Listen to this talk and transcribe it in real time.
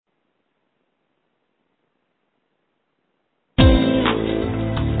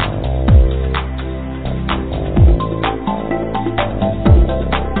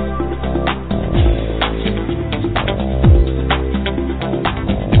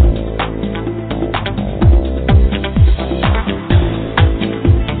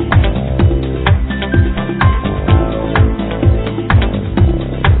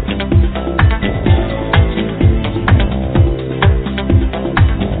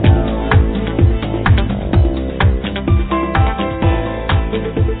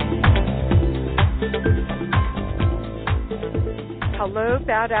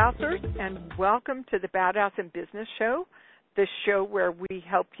Badassers, and welcome to the Badass in Business Show, the show where we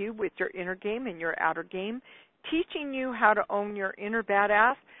help you with your inner game and your outer game, teaching you how to own your inner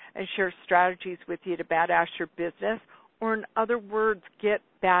badass and share strategies with you to badass your business, or in other words, get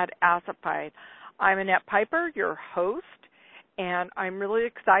badassified. I'm Annette Piper, your host, and I'm really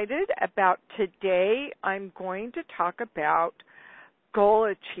excited about today. I'm going to talk about goal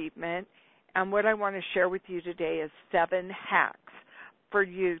achievement, and what I want to share with you today is 7 hacks for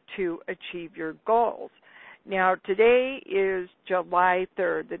you to achieve your goals. Now, today is July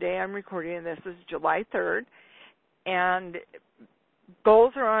 3rd. The day I'm recording this is July 3rd, and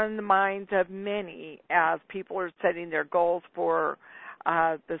goals are on the minds of many as people are setting their goals for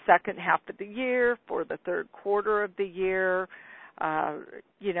the second half of the year, for the third quarter of the year.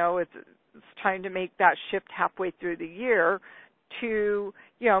 It's time to make that shift halfway through the year to,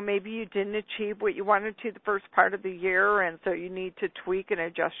 maybe you didn't achieve what you wanted to the first part of the year, and so you need to tweak and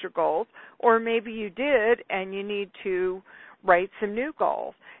adjust your goals. Or maybe you did, and you need to write some new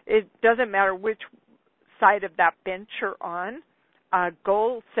goals. It doesn't matter which side of that bench you're on.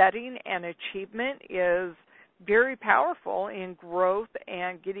 Goal setting and achievement is very powerful in growth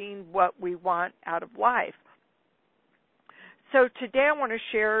and getting what we want out of life. So today I want to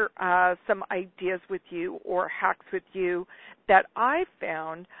share some ideas with you, or hacks with you, that I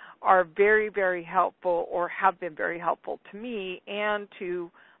found are very, very helpful, or have been very helpful to me and to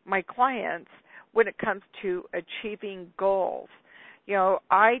my clients when it comes to achieving goals.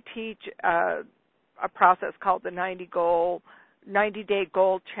 I teach a process called the 90-day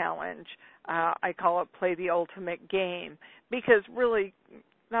goal challenge. I call it Play the Ultimate Game, because really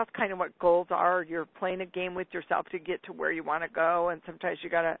that's kind of what goals are. You're playing a game with yourself to get to where you want to go, and sometimes you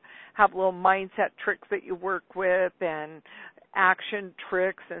got to have little mindset tricks that you work with and action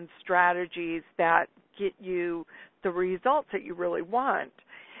tricks and strategies that get you the results that you really want.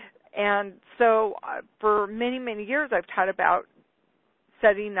 And so for many, many years I've taught about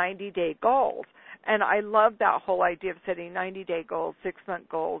setting 90-day goals, and I love that whole idea of setting 90-day goals, 6-month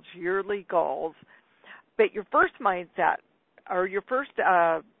goals, yearly goals. But your first mindset, or your first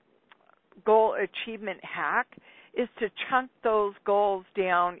goal achievement hack, is to chunk those goals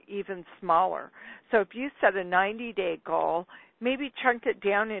down even smaller. So if you set a 90-day goal, maybe chunk it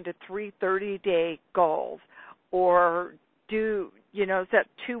down into 3 30-day goals, or set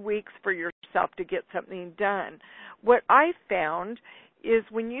 2 weeks for yourself to get something done. What I found is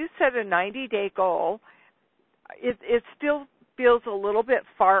when you set a 90-day goal, it still feels a little bit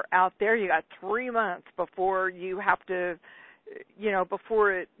far out there. You got 3 months before you have to,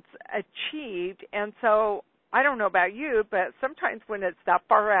 before it's achieved. And so I don't know about you, but sometimes when it's that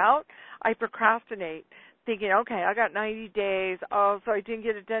far out, I procrastinate, thinking, okay, I got 90 days. Oh, so I didn't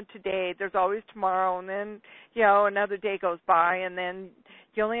get it done today. There's always tomorrow. And then, another day goes by, and then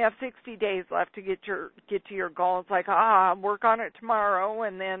you only have 60 days left to get to your goal. It's like, work on it tomorrow.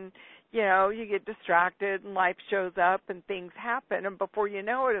 And then, you get distracted and life shows up and things happen. And before you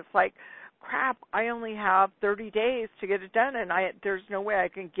know it, it's like, crap, I only have 30 days to get it done, and there's no way I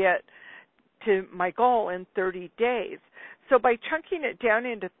can get to my goal in 30 days. So by chunking it down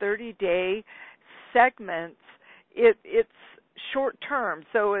into 30-day segments, it's short term.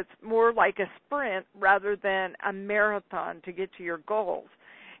 So it's more like a sprint rather than a marathon to get to your goals.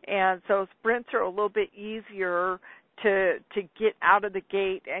 And so sprints are a little bit easier to get out of the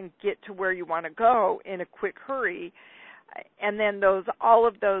gate and get to where you want to go in a quick hurry. And then all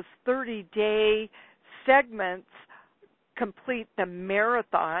of those 30-day segments complete the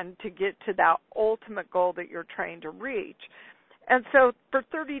marathon to get to that ultimate goal that you're trying to reach. And so for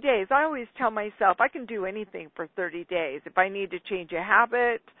 30 days, I always tell myself I can do anything for 30 days. If I need to change a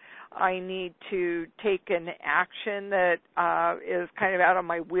habit, I need to take an action that is kind of out of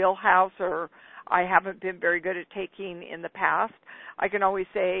my wheelhouse, or I haven't been very good at taking in the past, I can always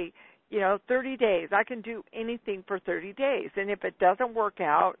say, 30 days. I can do anything for 30 days. And if it doesn't work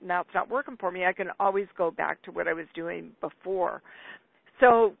out, now it's not working for me, I can always go back to what I was doing before.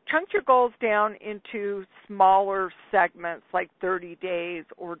 So chunk your goals down into smaller segments, like 30 days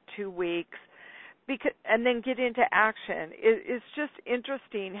or 2 weeks, and then get into action. It's just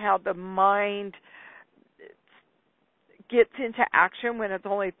interesting how the mind gets into action when it's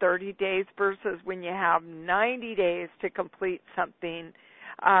only 30 days versus when you have 90 days to complete something.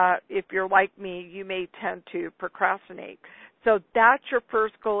 If you're like me, you may tend to procrastinate. So that's your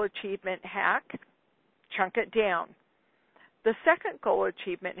first goal achievement hack. Chunk it down. The second goal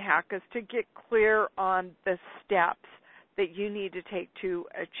achievement hack is to get clear on the steps that you need to take to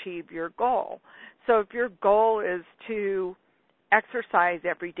achieve your goal. So if your goal is to exercise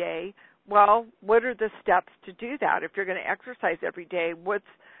every day, Well, what are the steps to do that? If you're going to exercise every day, what's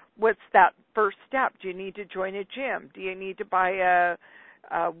that first step? Do you need to join a gym? Do you need to buy a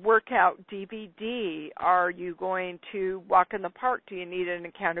workout DVD? Are you going to walk in the park? Do you need an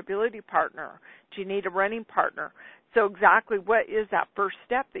accountability partner? Do you need a running partner? So exactly what is that first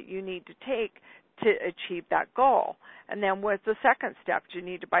step that you need to take to achieve that goal? And then what's the second step? Do you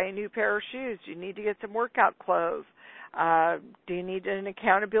need to buy a new pair of shoes? Do you need to get some workout clothes? Do you need an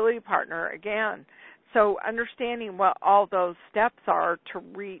accountability partner? Again, so understanding what all those steps are to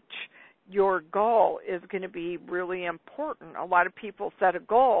reach your goal is going to be really important. A lot of people set a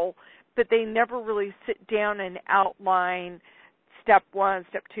goal, but they never really sit down and outline step 1,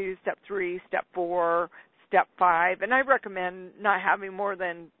 step 2, step 3, step 4, step 5. And I recommend not having more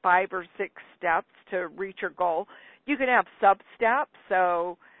than 5 or 6 steps to reach your goal. You can have sub-steps.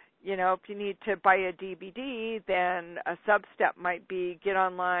 So, if you need to buy a DVD, then a sub-step might be get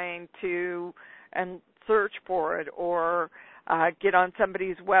online and search for it, or get on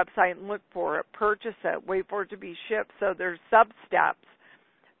somebody's website and look for it, purchase it, wait for it to be shipped. So there's sub-steps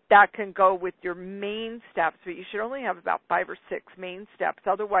that can go with your main steps, but you should only have about 5 or 6 main steps.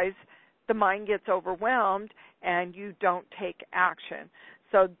 Otherwise, the mind gets overwhelmed and you don't take action.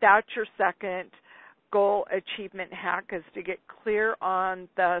 So that's your second goal achievement hack, is to get clear on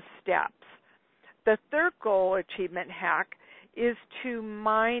the steps. The third goal achievement hack is to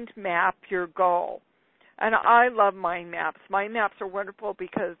mind map your goal. And I love mind maps. Mind maps are wonderful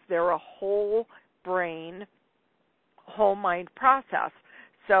because they're a whole brain, whole mind process.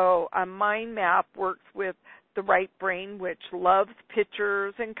 So a mind map works with the right brain, which loves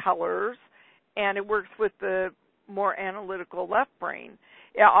pictures and colors, and it works with the more analytical left brain.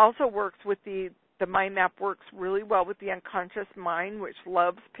 It also works with the mind map works really well with the unconscious mind, which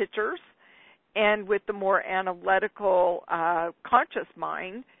loves pictures, and with the more analytical conscious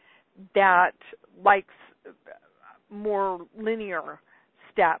mind that likes more linear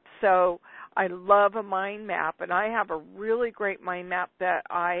steps. So I love a mind map, and I have a really great mind map that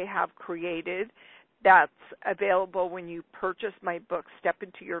I have created that's available when you purchase my book, Step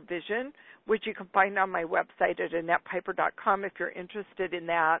Into Your Vision, which you can find on my website at AnnettePiper.com if you're interested in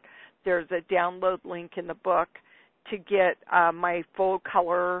that. There's a download link in the book to get my full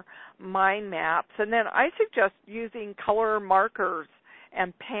color mind maps. And then I suggest using color markers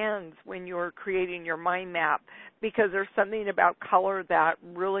and pens when you're creating your mind map, because there's something about color that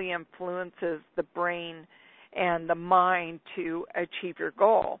really influences the brain and the mind to achieve your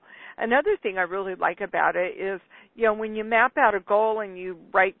goal. Another thing I really like about it is, when you map out a goal and you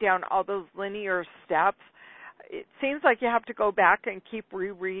write down all those linear steps, it seems like you have to go back and keep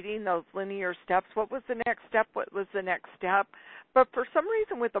rereading those linear steps. What was the next step? What was the next step? But for some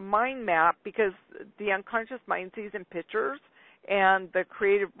reason with a mind map, because the unconscious mind sees in pictures and the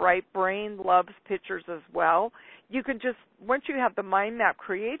creative right brain loves pictures as well, you can just, once you have the mind map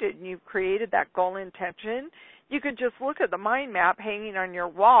created and you've created that goal intention, you can just look at the mind map hanging on your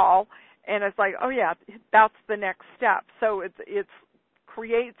wall, and it's like, oh yeah, that's the next step. So it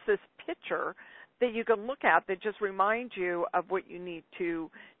creates this picture that you can look at that just reminds you of what you need to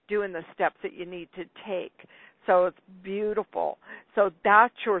do in the steps that you need to take. So it's beautiful. So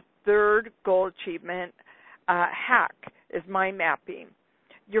that's your third goal achievement hack, is mind mapping.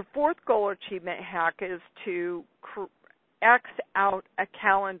 Your fourth goal achievement hack is to X out a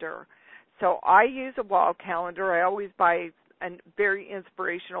calendar. So I use a wall calendar. I always buy a very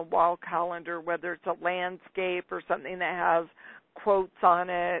inspirational wall calendar, whether it's a landscape or something that has quotes on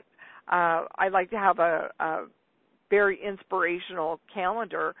it. I like to have a very inspirational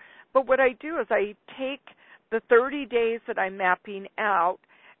calendar. But what I do is I take the 30 days that I'm mapping out,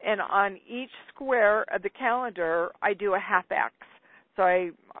 and on each square of the calendar, I do a half X. So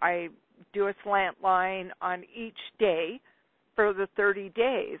I do a slant line on each day for the 30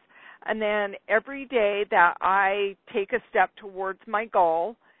 days. And then every day that I take a step towards my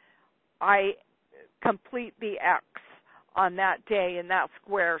goal, I complete the X on that day in that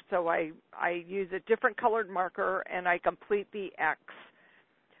square. So I use a different colored marker and I complete the X.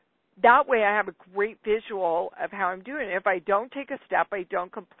 That way I have a great visual of how I'm doing it. If I don't take a step, I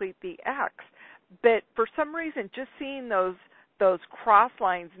don't complete the X. But for some reason, just seeing those cross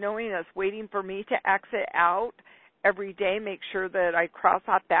lines, knowing it's waiting for me to exit out every day, make sure that I cross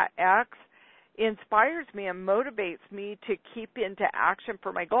out that X, inspires me and motivates me to keep into action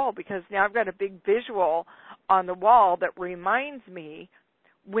for my goal, because now I've got a big visual on the wall that reminds me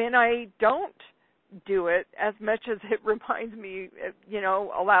when I don't do it, as much as it reminds me,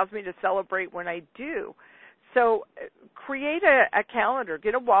 allows me to celebrate when I do. So create a calendar,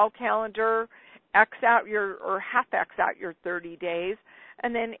 get a wall calendar, X out or half X out your 30 days,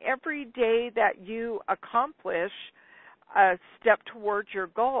 And then every day that you accomplish a step towards your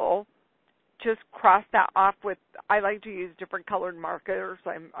goal, just cross that off with, I like to use different colored markers.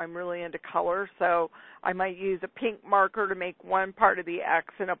 I'm really into color, so I might use a pink marker to make one part of the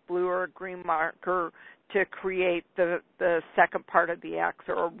X and a blue or a green marker to create the second part of the X,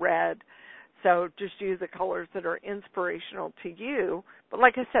 or a red. So just use the colors that are inspirational to you. But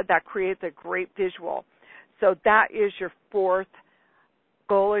like I said, that creates a great visual. So that is your fourth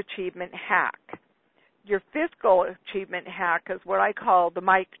goal achievement hack. Your fifth goal achievement hack is what I call the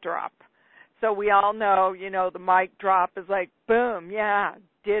mic drop. So we all know, the mic drop is like, boom, yeah,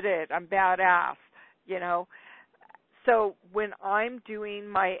 did it, I'm badass, So when I'm doing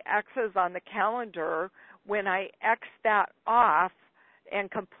my X's on the calendar, when I X that off and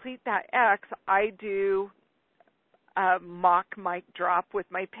complete that X, I do a mock mic drop with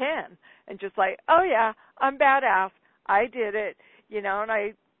my pen and just like, oh yeah, I'm badass, I did it, and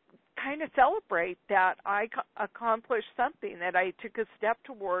I kind of celebrate that I accomplished something, that I took a step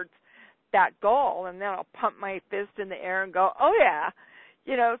towards that goal, and then I'll pump my fist in the air and go, oh yeah,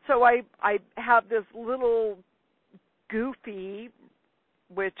 so I have this little goofy,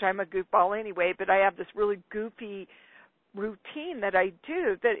 which I'm a goofball anyway, but I have this really goofy routine that I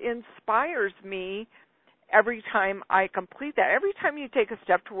do that inspires me every time I complete that. Every time you take a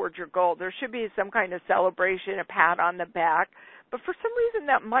step towards your goal, there should be some kind of celebration, a pat on the back. But for some reason,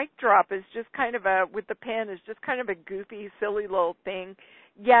 that mic drop is just kind of with the pen is just kind of a goofy, silly little thing.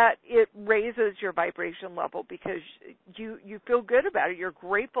 Yet it raises your vibration level because you feel good about it. You're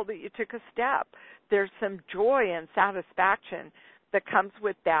grateful that you took a step. There's some joy and satisfaction that comes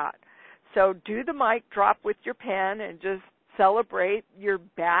with that. So do the mic drop with your pen and just celebrate your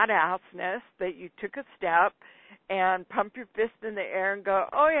badassness that you took a step, and pump your fist in the air and go,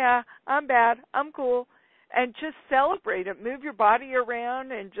 oh yeah, I'm bad, I'm cool, and just celebrate it. Move your body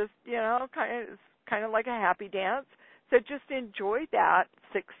around and just, kind of like a happy dance. So just enjoy that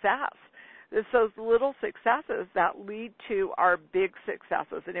success. It's those little successes that lead to our big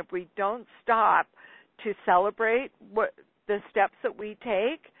successes. And if we don't stop to celebrate what the steps that we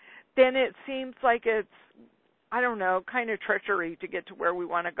take, then it seems like it's, kind of treachery to get to where we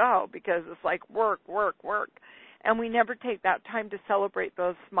want to go, because it's like work. And we never take that time to celebrate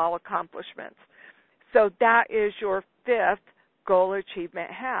those small accomplishments. So that is your fifth goal achievement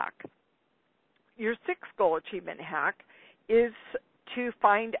hack. Your sixth goal achievement hack is to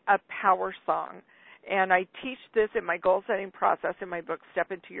find a power song. And I teach this in my goal setting process in my book,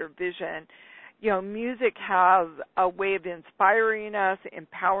 Step Into Your Vision. Music has a way of inspiring us,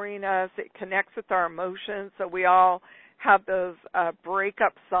 empowering us. It connects with our emotions. So we all have those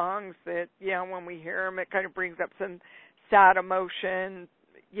breakup songs that, when we hear them, it kind of brings up some sad emotion,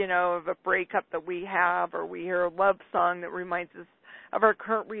 of a breakup that we have, or we hear a love song that reminds us of our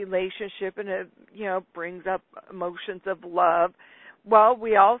current relationship, and it, brings up emotions of love. Well,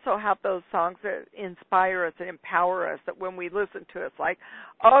 we also have those songs that inspire us and empower us, that when we listen to it, it's like,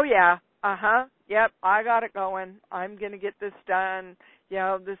 oh yeah, yep, I got it going. I'm going to get this done.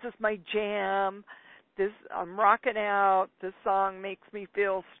 This is my jam. I'm rocking out. This song makes me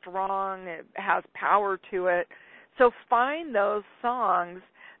feel strong. It has power to it. So find those songs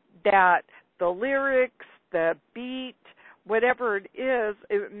that the lyrics, the beat, whatever it is,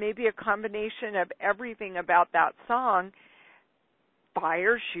 it may be a combination of everything about that song,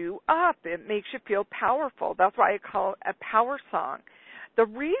 fires you up. It makes you feel powerful. That's why I call it a power song. The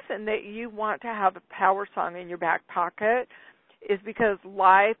reason that you want to have a power song in your back pocket is because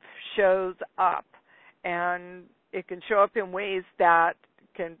life shows up, and it can show up in ways that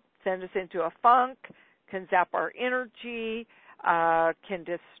can send us into a funk, can zap our energy, can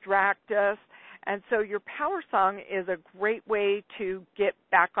distract us. And so your power song is a great way to get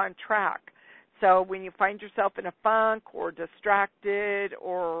back on track. So when you find yourself in a funk or distracted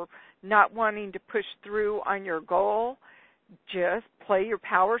or not wanting to push through on your goal, just play your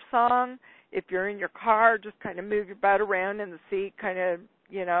power song. If you're in your car, just kind of move your butt around in the seat, kind of,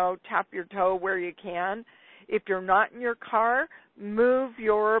 tap your toe where you can. If you're not in your car, move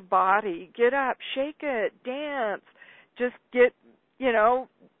your body. Get up, shake it, dance. Just get,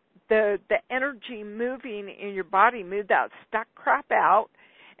 the energy moving in your body. Move that stuck crap out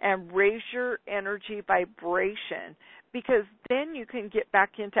and raise your energy vibration, because then you can get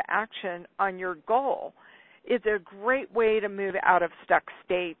back into action on your goal. It's a great way to move out of stuck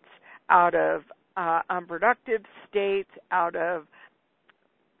states, out of unproductive states, out of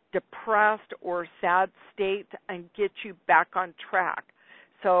depressed or sad states, and get you back on track.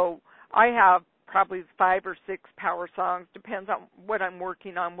 So I have probably 5 or 6 power songs, depends on what I'm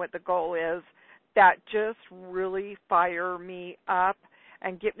working on, what the goal is, that just really fire me up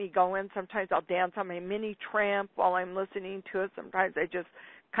and get me going. Sometimes I'll dance on my mini tramp while I'm listening to it. Sometimes I just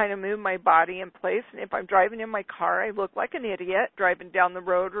kind of move my body in place. And if I'm driving in my car, I look like an idiot driving down the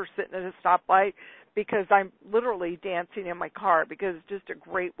road or sitting at a stoplight because I'm literally dancing in my car, because it's just a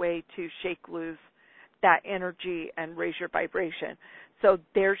great way to shake loose that energy and raise your vibration. So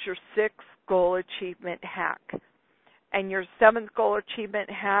there's your 6th goal achievement hack. And your 7th goal achievement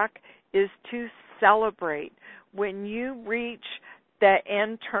hack is to celebrate. When you reach the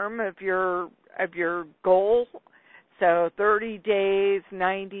end term of your goal, so 30 days,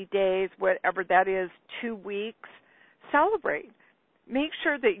 90 days, whatever that is, 2 weeks, celebrate. Make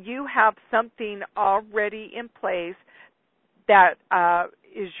sure that you have something already in place that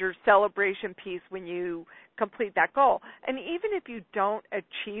is your celebration piece when you complete that goal. And even if you don't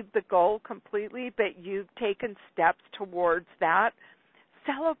achieve the goal completely, but you've taken steps towards that,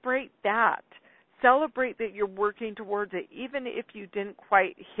 celebrate that. Celebrate that you're working towards it. Even if you didn't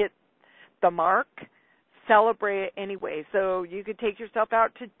quite hit the mark, celebrate it anyway. So you could take yourself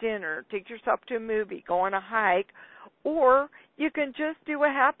out to dinner, take yourself to a movie, go on a hike, or you can just do a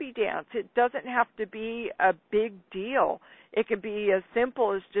happy dance. It doesn't have to be a big deal. It can be as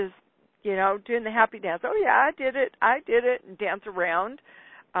simple as just, doing the happy dance. Oh, yeah, I did it, and dance around.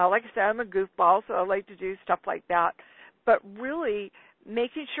 Like I said, I'm a goofball, so I like to do stuff like that. But really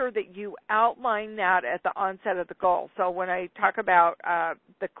making sure that you outline that at the onset of the goal. So when I talk about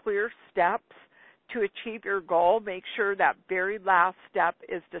the clear steps to achieve your goal, make sure that very last step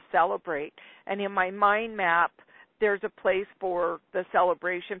is to celebrate. And in my mind map, there's a place for the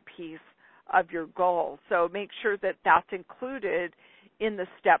celebration piece of your goal. So make sure that that's included in the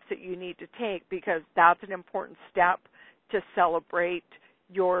steps that you need to take, because that's an important step to celebrate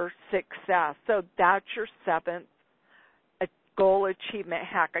your success. So that's your 7th goal achievement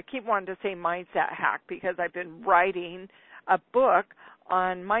hack. I keep wanting to say mindset hack because I've been writing a book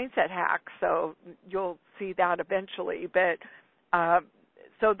on mindset hacks, so you'll see that eventually. But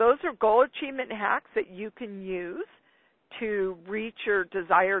so those are goal achievement hacks that you can use to reach your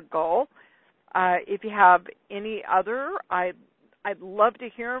desired goal. If you have any other, I'd love to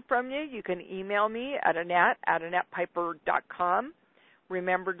hear from you. You can email me at annette@AnnettePiper.com.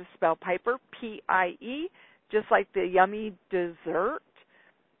 Remember to spell Piper, P-I-E, just like the yummy dessert.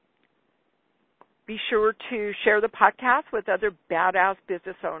 Be sure to share the podcast with other badass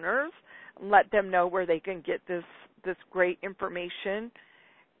business owners and let them know where they can get this great information.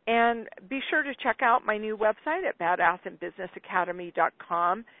 And be sure to check out my new website at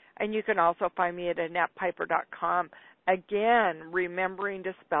BadassInBusinessAcademy.com. And you can also find me at AnnettePiper.com. Again, remembering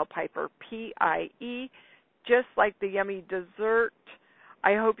to spell Piper, P-I-E, just like the yummy dessert.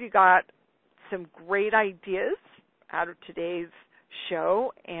 I hope you got some great ideas out of today's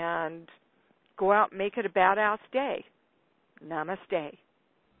show, and go out and make it a badass day. Namaste.